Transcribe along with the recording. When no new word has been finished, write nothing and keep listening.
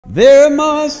There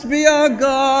must be a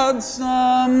God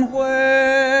somewhere.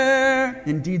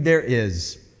 Indeed, there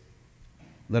is.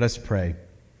 Let us pray.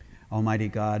 Almighty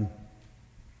God,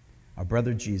 our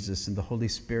brother Jesus and the Holy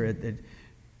Spirit that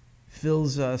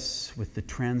fills us with the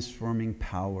transforming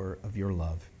power of your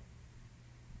love.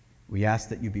 We ask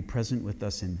that you be present with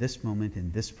us in this moment,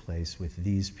 in this place, with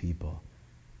these people.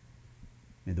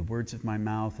 May the words of my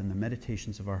mouth and the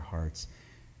meditations of our hearts,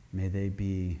 may they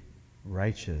be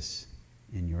righteous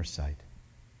in your sight.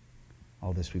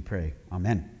 All this we pray.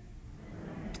 Amen.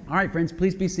 All right, friends,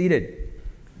 please be seated.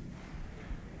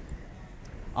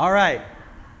 All right.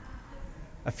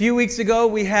 A few weeks ago,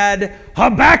 we had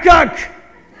Habakkuk.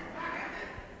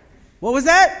 What was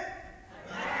that?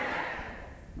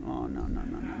 Oh, no.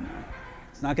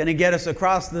 It's not going to get us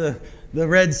across the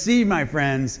Red Sea, my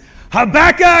friends.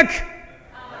 Habakkuk!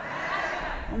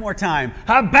 One more time.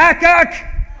 Habakkuk!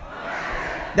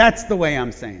 That's the way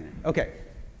I'm saying it. Okay.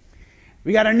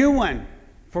 We got a new one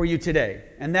for you today,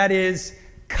 and that is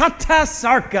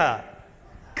katasarka.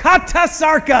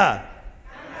 Katasarka.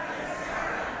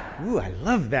 Ooh, I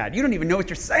love that. You don't even know what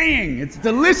you're saying. It's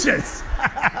delicious.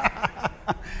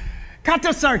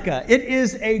 Katasarka. It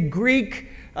is a Greek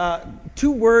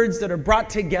two words that are brought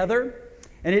together,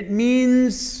 and it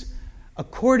means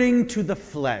according to the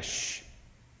flesh.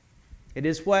 It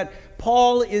is what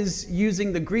Paul is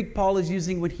using, the Greek Paul is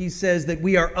using when he says that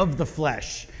we are of the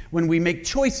flesh, when we make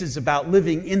choices about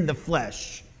living in the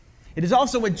flesh. It is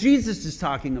also what Jesus is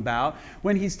talking about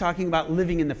when he's talking about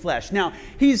living in the flesh. Now,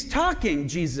 he's talking,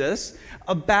 Jesus,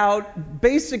 about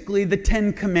basically the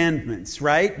 10 Commandments,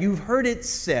 right? You've heard it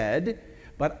said,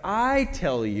 but I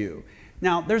tell you.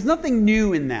 Now, there's nothing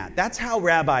new in that. That's how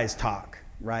rabbis talk,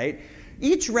 right?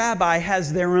 Each rabbi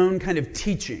has their own kind of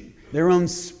teaching, their own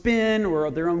spin or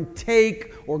their own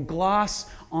take or gloss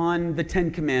on the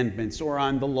 10 Commandments or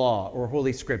on the law or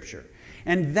Holy Scripture.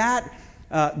 And that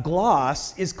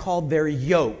gloss is called their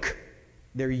yoke.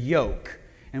 Their yoke.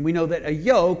 And we know that a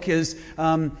yoke is,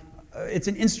 it's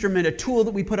an instrument, a tool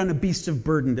that we put on a beast of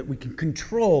burden, that we can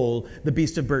control the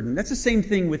beast of burden. That's the same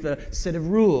thing with a set of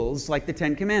rules like the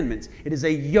 10 Commandments. It is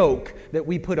a yoke that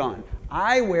we put on.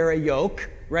 I wear a yoke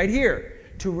right here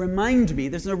to remind me.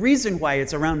 There's no reason why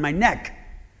it's around my neck.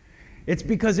 It's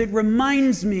because it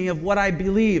reminds me of what I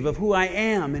believe, of who I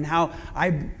am, and how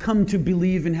I come to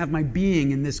believe and have my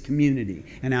being in this community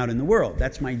and out in the world.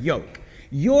 That's my yoke.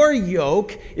 Your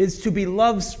yoke is to be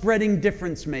love-spreading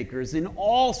difference makers in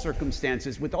all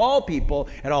circumstances, with all people,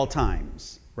 at all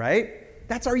times. Right?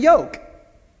 That's our yoke.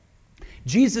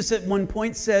 Jesus at one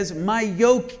point says, "My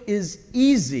yoke is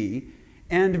easy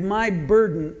and my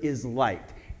burden is light."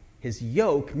 His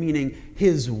yoke, meaning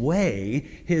his way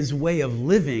of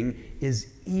living, is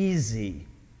easy.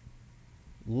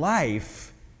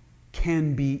 Life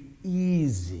can be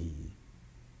easy.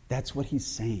 That's what he's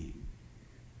saying.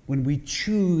 When we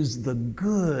choose the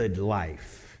good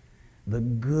life, the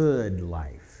good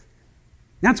life.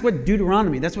 That's what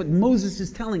Deuteronomy, that's what Moses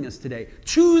is telling us today.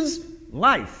 Choose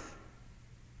life.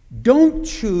 Don't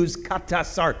choose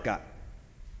katasarka,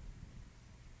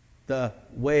 the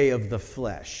way of the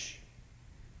flesh.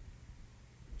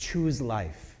 Choose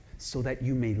life so that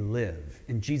you may live.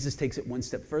 And Jesus takes it one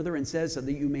step further and says, so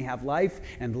that you may have life,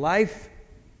 and life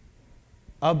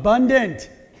abundant.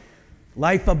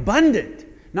 Life abundant.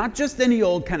 Not just any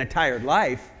old kind of tired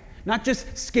life. Not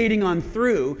just skating on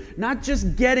through. Not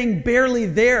just getting barely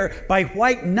there by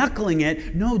white knuckling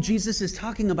it. No, Jesus is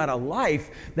talking about a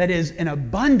life that is an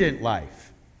abundant life.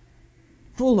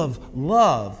 Full of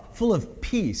love, full of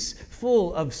peace,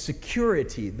 full of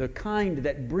security, the kind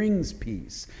that brings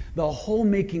peace. The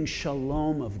whole-making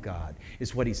shalom of God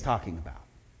is what he's talking about.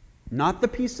 Not the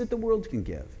peace that the world can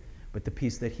give, but the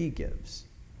peace that he gives.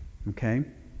 Okay?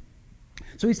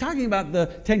 So he's talking about the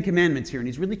 10 Commandments here, and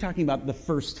he's really talking about the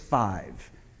first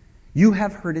 5. You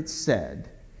have heard it said,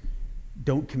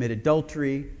 don't commit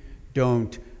adultery,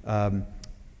 don't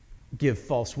give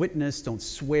false witness, don't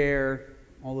swear,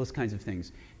 all those kinds of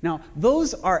things. Now,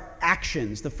 those are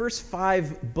actions. The first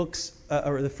 5 books,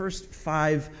 or the first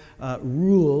 5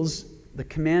 rules, the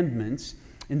commandments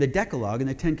in the Decalogue and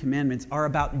the 10 Commandments are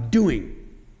about doing.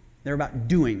 They're about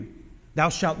doing. Thou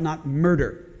shalt not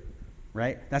murder,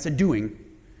 right? That's a doing,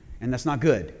 and that's not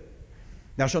good.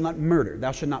 Thou shalt not murder.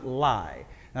 Thou shalt not lie.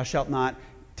 Thou shalt not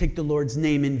take the Lord's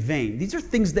name in vain. These are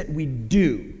things that we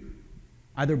do,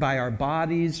 either by our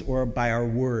bodies or by our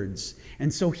words.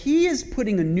 And so he is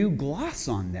putting a new gloss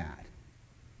on that.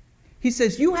 He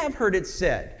says, you have heard it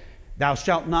said, thou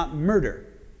shalt not murder.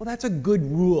 Well, that's a good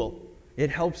rule.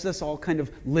 It helps us all kind of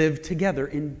live together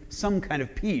in some kind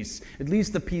of peace, at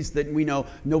least the peace that we know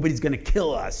nobody's going to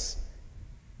kill us.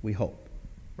 We hope,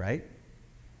 right?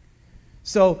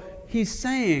 So he's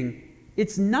saying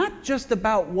it's not just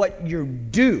about what you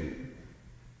do.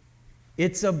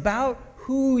 It's about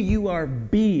who you are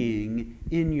being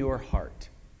in your heart.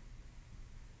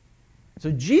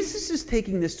 So Jesus is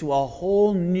taking this to a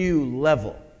whole new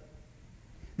level.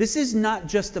 This is not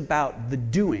just about the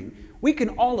doing. We can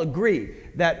all agree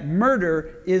that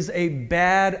murder is a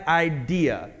bad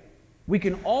idea. We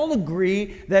can all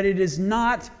agree that it is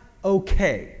not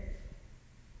okay.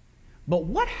 But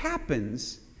what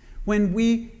happens when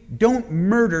we don't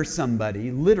murder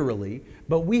somebody, literally,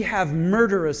 but we have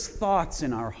murderous thoughts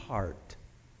in our heart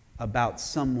about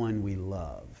someone we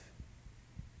love?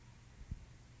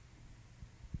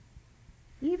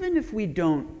 Even if we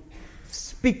don't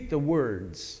speak the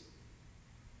words,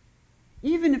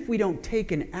 even if we don't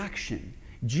take an action,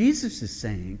 Jesus is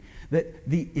saying that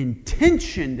the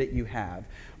intention that you have,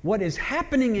 what is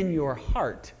happening in your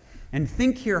heart, and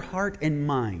think here heart and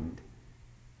mind,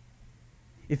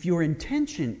 if your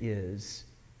intention is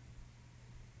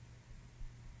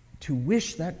to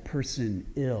wish that person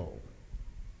ill,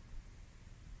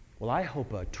 well, I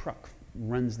hope a truck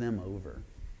runs them over.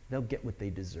 They'll get what they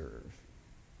deserve.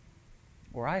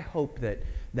 Or I hope that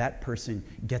that person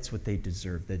gets what they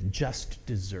deserve, the just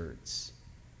desserts.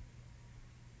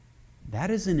 That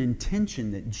is an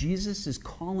intention that Jesus is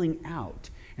calling out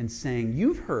and saying,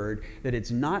 you've heard that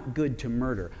it's not good to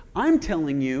murder. I'm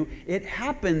telling you, it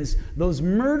happens. Those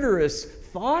murderous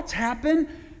thoughts happen.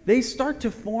 They start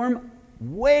to form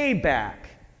way back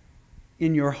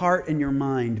in your heart and your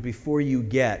mind before you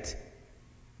get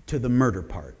to the murder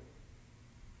part.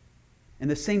 And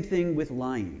the same thing with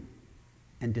lying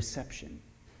and deception.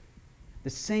 The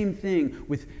same thing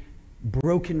with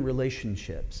broken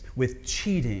relationships, with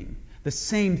cheating. The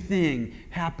same thing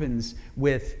happens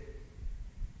with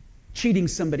cheating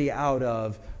somebody out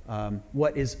of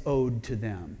what is owed to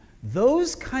them.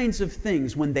 Those kinds of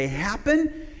things, when they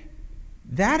happen,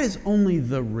 that is only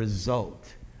the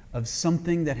result of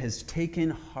something that has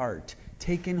taken heart,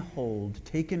 taken hold,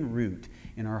 taken root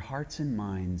in our hearts and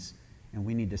minds, and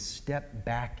we need to step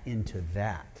back into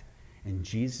that. And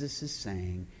Jesus is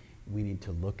saying we need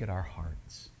to look at our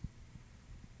hearts.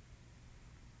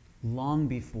 Long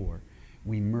before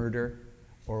we murder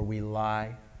or we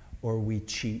lie or we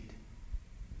cheat,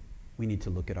 we need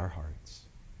to look at our hearts.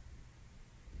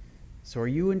 So are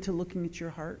you into looking at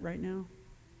your heart right now?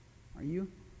 Are you?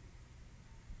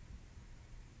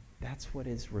 That's what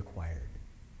is required.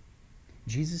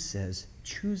 Jesus says,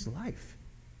 choose life.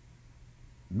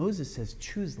 Moses says,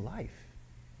 choose life.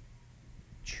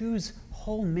 Choose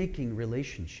whole-making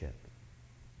relationship.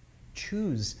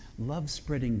 Choose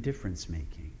love-spreading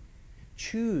difference-making.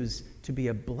 Choose to be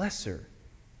a blesser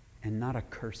and not a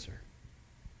curser.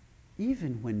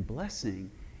 Even when blessing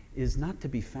is not to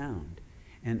be found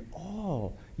and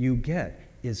all you get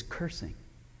is cursing.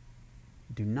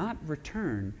 Do not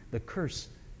return the curse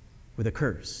with a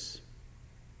curse,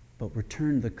 but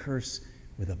return the curse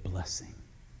with a blessing.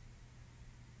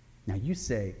 Now you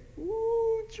say,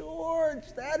 ooh,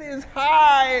 George, that is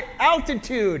high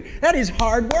altitude. That is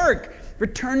hard work.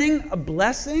 Returning a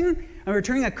blessing and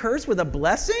returning a curse with a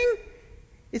blessing?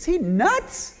 Is he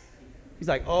nuts? He's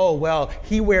like, oh, well,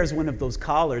 he wears one of those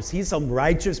collars. He's some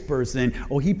righteous person.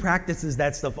 Oh, he practices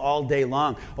that stuff all day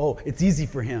long. Oh, it's easy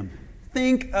for him.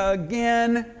 Think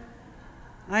again.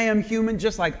 I am human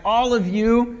just like all of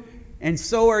you, and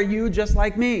so are you just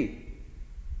like me.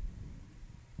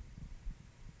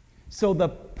 So the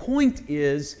point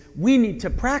is, we need to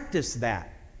practice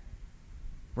that,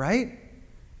 right?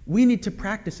 We need to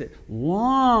practice it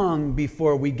long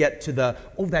before we get to the,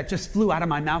 oh, that just flew out of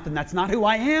my mouth and that's not who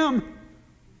I am.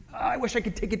 I wish I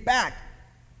could take it back.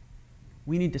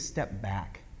 We need to step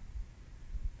back.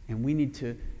 And we need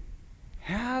to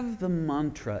have the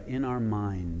mantra in our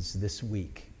minds this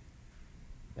week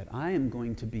that I am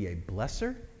going to be a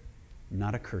blesser,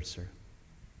 not a curser.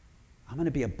 I'm going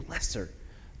to be a blesser,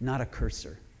 not a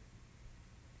curser.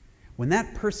 When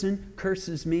that person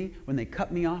curses me, when they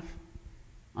cut me off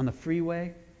on the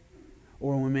freeway,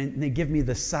 or when they give me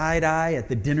the side eye at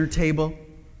the dinner table,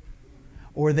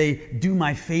 or they do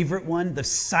my favorite one, the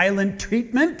silent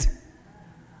treatment,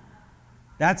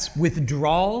 that's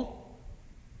withdrawal.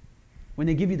 When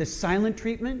they give you the silent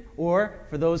treatment, or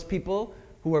for those people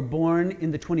who are born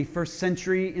in the 21st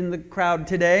century in the crowd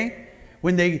today,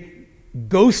 when they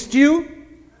ghost you,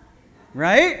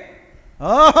 right?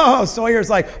 Oh, Sawyer's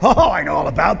like, oh, I know all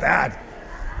about that.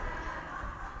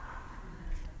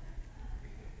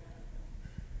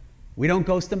 We don't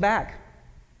ghost them back.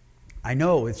 I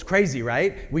know, it's crazy,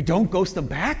 right? We don't ghost them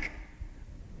back.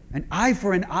 An eye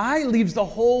for an eye leaves the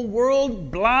whole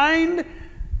world blind.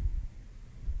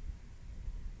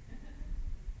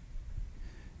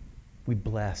 We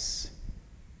bless.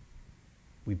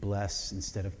 We bless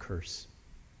instead of curse.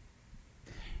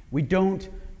 We don't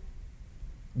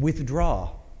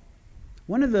withdraw.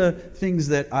 One of the things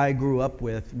that I grew up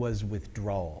with was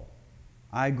withdrawal.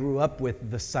 I grew up with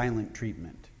the silent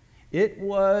treatment. It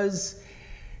was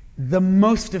the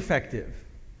most effective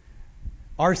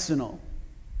arsenal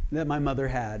that my mother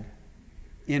had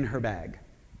in her bag.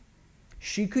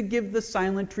 She could give the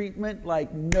silent treatment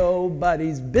like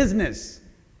nobody's business,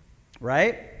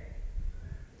 right?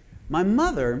 My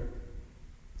mother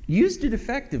used it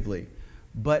effectively,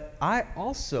 but I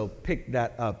also picked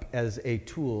that up as a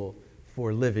tool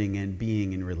for living and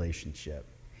being in relationship.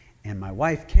 And my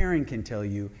wife, Karen, can tell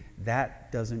you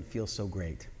that doesn't feel so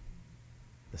great,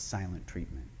 the silent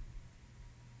treatment.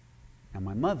 Now,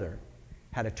 my mother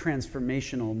had a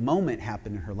transformational moment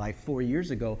happen in her life 4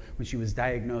 years ago when she was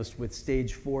diagnosed with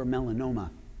stage 4 melanoma.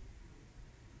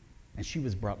 And she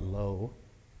was brought low.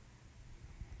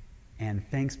 And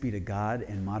thanks be to God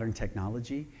and modern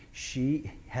technology,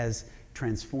 she has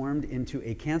transformed into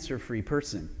a cancer-free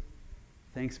person.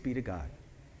 Thanks be to God.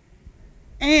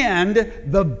 And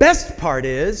the best part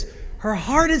is, her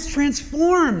heart is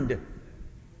transformed.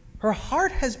 Her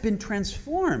heart has been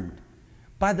transformed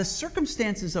by the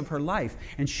circumstances of her life.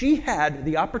 And she had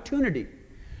the opportunity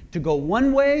to go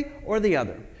one way or the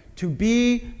other, to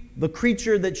be the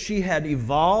creature that she had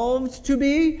evolved to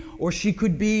be, or she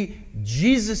could be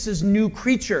Jesus' new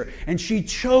creature. And she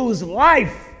chose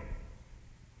life.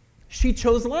 She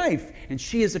chose life. And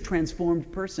she is a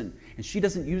transformed person. And she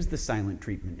doesn't use the silent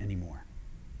treatment anymore.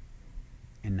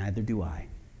 And neither do I.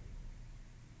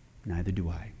 Neither do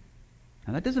I.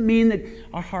 Now, that doesn't mean that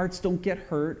our hearts don't get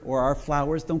hurt or our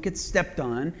flowers don't get stepped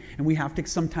on, and we have to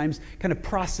sometimes kind of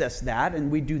process that,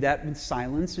 and we do that with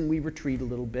silence and we retreat a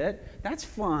little bit. That's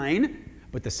fine,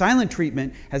 but the silent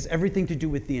treatment has everything to do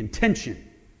with the intention.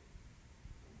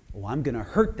 Oh, I'm going to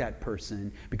hurt that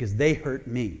person because they hurt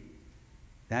me.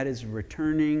 That is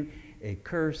returning a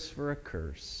curse for a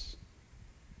curse.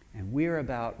 And we're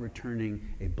about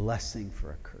returning a blessing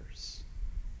for a curse.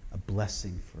 A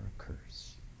blessing for a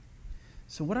curse.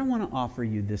 So what I want to offer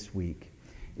you this week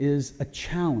is a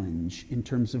challenge in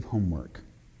terms of homework.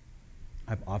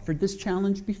 I've offered this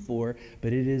challenge before,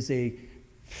 but it's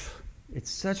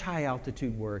such high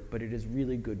altitude work, but it is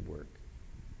really good work.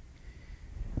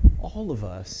 All of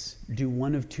us do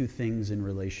one of two things in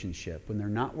relationship. When they're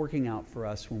not working out for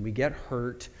us, when we get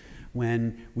hurt,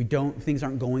 when things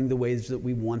aren't going the ways that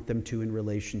we want them to in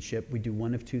relationship, we do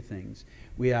one of two things.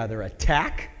 We either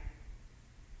attack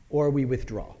or we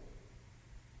withdraw.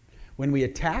 When we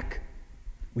attack,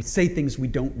 we say things we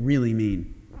don't really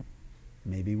mean.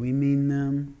 Maybe we mean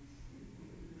them,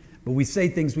 but we say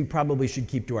things we probably should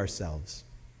keep to ourselves.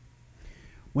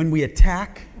 When we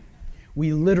attack,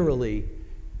 we literally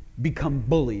become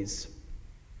bullies,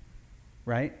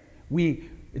 right?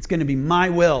 It's going to be my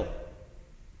will.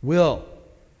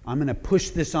 I'm going to push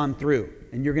this on through,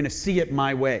 and you're going to see it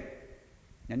my way.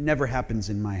 That never happens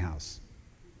in my house.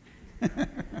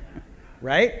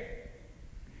 Right?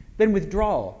 Then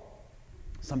withdrawal.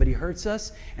 Somebody hurts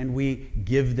us, and we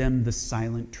give them the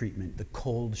silent treatment, the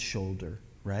cold shoulder,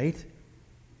 right?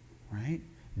 Right?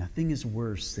 Nothing is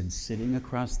worse than sitting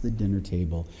across the dinner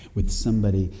table with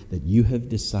somebody that you have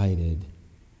decided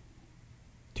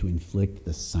to inflict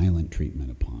the silent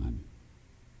treatment upon.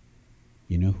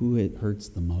 You know who it hurts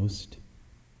the most?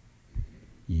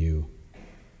 You.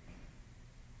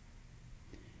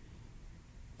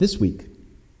 This week,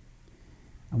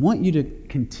 I want you to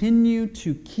continue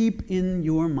to keep in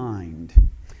your mind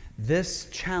this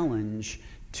challenge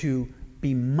to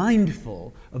be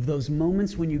mindful of those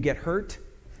moments when you get hurt,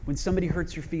 when somebody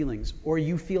hurts your feelings, or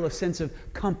you feel a sense of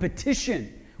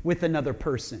competition with another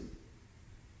person,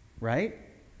 right?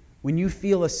 When you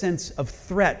feel a sense of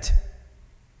threat,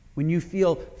 when you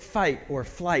feel fight or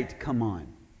flight come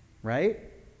on, right?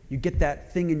 You get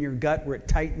that thing in your gut where it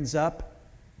tightens up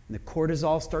and the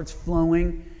cortisol starts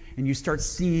flowing and you start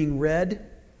seeing red.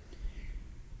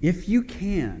 If you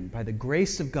can, by the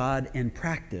grace of God and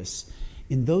practice,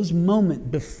 in those moments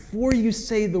before you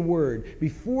say the word,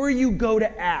 before you go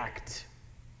to act,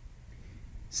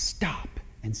 stop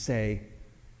and say,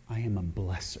 I am a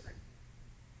blesser,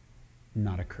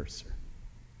 not a curser.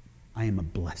 I am a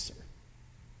blesser.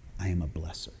 I am a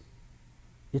blesser.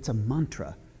 It's a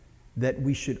mantra that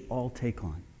we should all take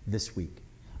on this week.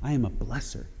 I am a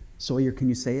blesser. Sawyer, can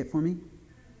you say it for me?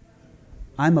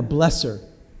 I'm a blesser.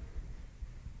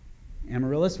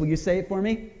 Amaryllis, will you say it for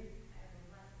me?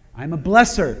 I'm a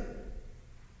blesser.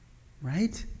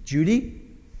 Right? Judy?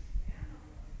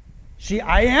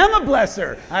 I am a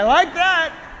blesser. I like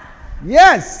that.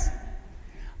 Yes.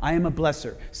 I am a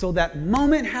blesser. So that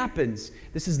moment happens.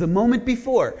 This is the moment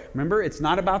before. Remember, it's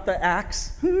not about the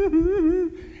acts.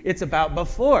 It's about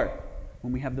before.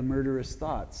 When we have the murderous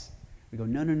thoughts, we go,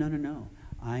 no, no, no, no, no.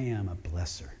 I am a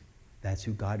blesser. That's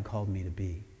who God called me to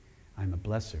be. I'm a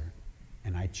blesser,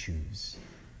 and I choose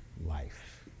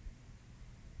life.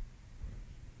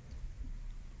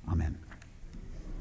 Amen.